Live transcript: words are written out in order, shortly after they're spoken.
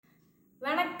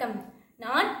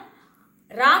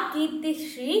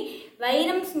கீர்த்திஸ்ரீ.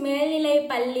 வைரம்ஸ் மேல்நிலைப்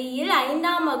பள்ளியில்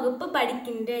 5ஆம் வகுப்பு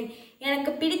படிக்கின்றேன்.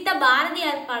 எனக்கு பிடித்த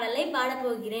பாரதியார் பாடலை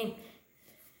பாடப்போகிறேன்.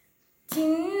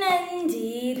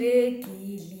 சின்னஞ்சிறு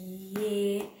கிளியே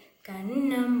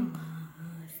கண்ணம்மா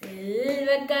செல்வ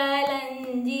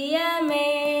களஞ்சியமே,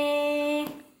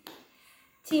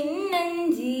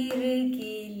 சின்னஞ்சிறு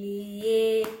கிளியே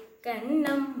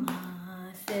கண்ணம்மா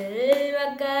செல்வ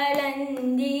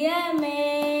களஞ்சியமே,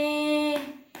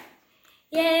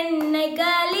 என்னை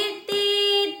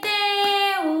களித்தீர்த்தே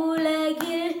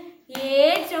உலகில்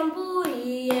ஏற்றம்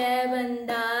புரிய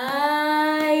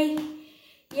வந்தாய்,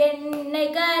 என்னை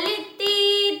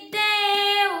களித்தீர்த்தே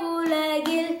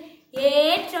உலகில்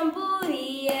ஏற்றம்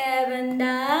புரிய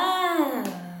வந்தாய்,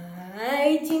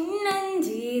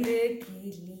 சின்னஞ்சிறு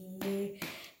கிளியே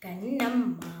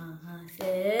கண்ணம்மா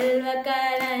செல்வ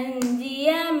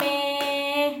களஞ்சியமே,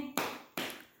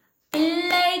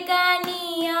 பிள்ளை கனி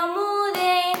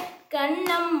அமுதே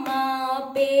கண்ணம்மா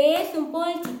பேசும்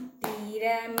போல்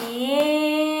சித்திரமே,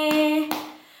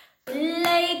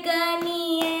 பிள்ளை கனி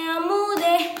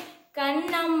அமுதே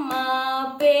கண்ணம்மா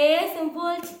பேசும்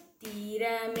போல்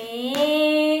சித்திரமே,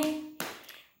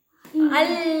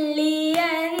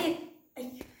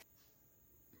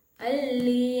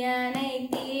 அள்ளியனை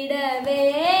திடவே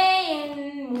என்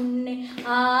முன்னே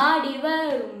ஆடி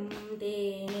வரும்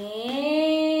தேனே,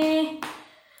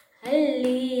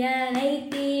 அள்ளியனை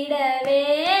திடவே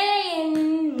என்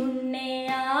முன்னே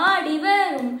ஆடி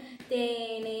வரும்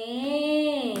தேனே,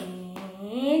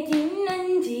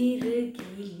 சின்னஞ்சிறு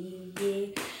கிளியே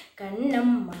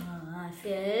கண்ணம்மா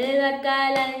செல்வ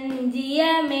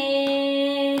களஞ்சியமே,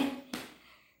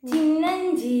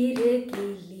 சின்னஞ்சிறு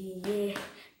கிளியே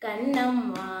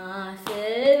கண்ணம்மா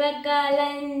செல்வ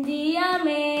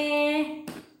களஞ்சியமே,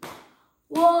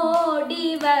 ஓடி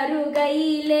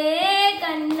வருகையிலே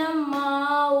கண்ணம்மா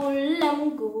உள்ளம்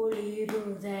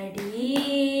குளிருதடி,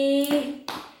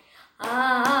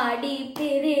 ஆடி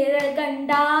பிறர்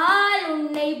கண்டால்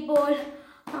உன்னை போல்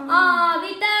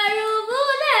ஆவி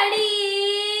தழுவுதடி,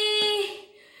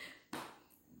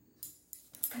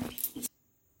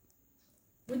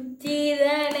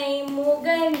 உச்சிதனை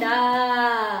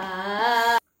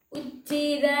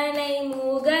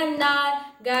முகந்தார்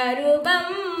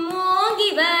கருபம் மோங்கி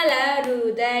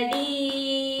வளருதடி,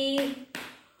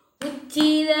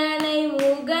 உச்சிதனை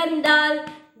முகந்தால்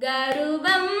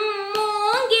கருபம்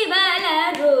மோங்கி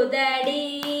வளருதடி,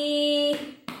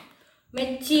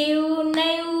 மெச்சி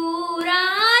உன்னை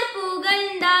ஊரார்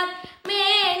புகழ்ந்தார்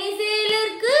மேனி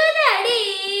சிலிர்க்குதடி,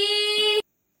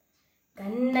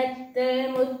 கன்னத்தில்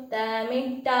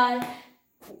முத்தமிட்டால்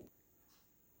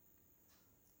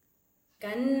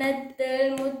கன்னத்தில்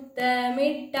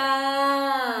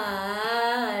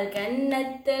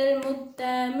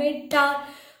முத்தமிட்டால்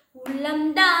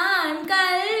உள்ளம்தான்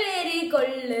கல்வெறி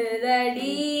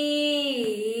கொள்ளுதடி,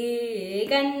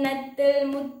 கன்னத்தில்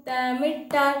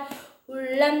முத்தமிட்டால்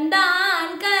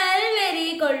உள்ளம்தான் கல்வெறி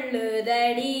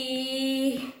கொள்ளுதடி,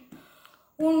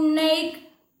 உன்னை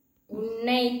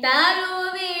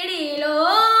தழுவிடிலோ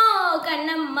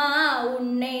கண்ணம்மா,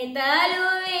 உன்னை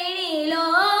தழுவிடிலோ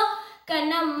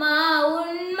கண்ணம்மா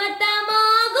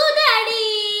உன்மத்தமாகுதடி,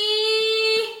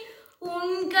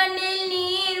 உன் கண்ணில்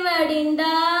நீர்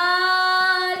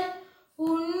வடிந்தால்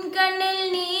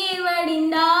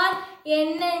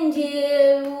என்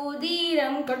நெஞ்சில்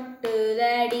உதிரம்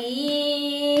கொட்டுதடி,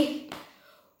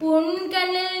 உன்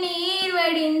கண்ணில் நீர்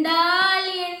வடிந்தால்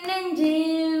என்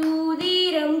நெஞ்சில்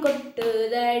உதிரம்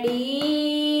கொட்டுதடி,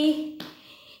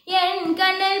 என்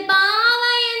கண்ணில்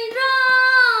பாவை என்றோ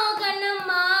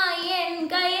கண்ணம்மா, என்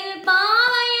கையில்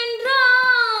பாவை என்றோ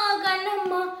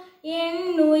கண்ணம்மா, என்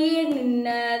உயிர்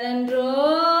நின்னதன்றோ,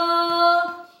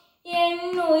 என்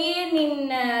உயிர்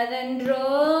நின்னதன்றோ,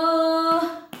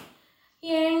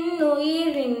 என்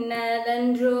உயிர்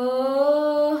நின்னதன்றோ.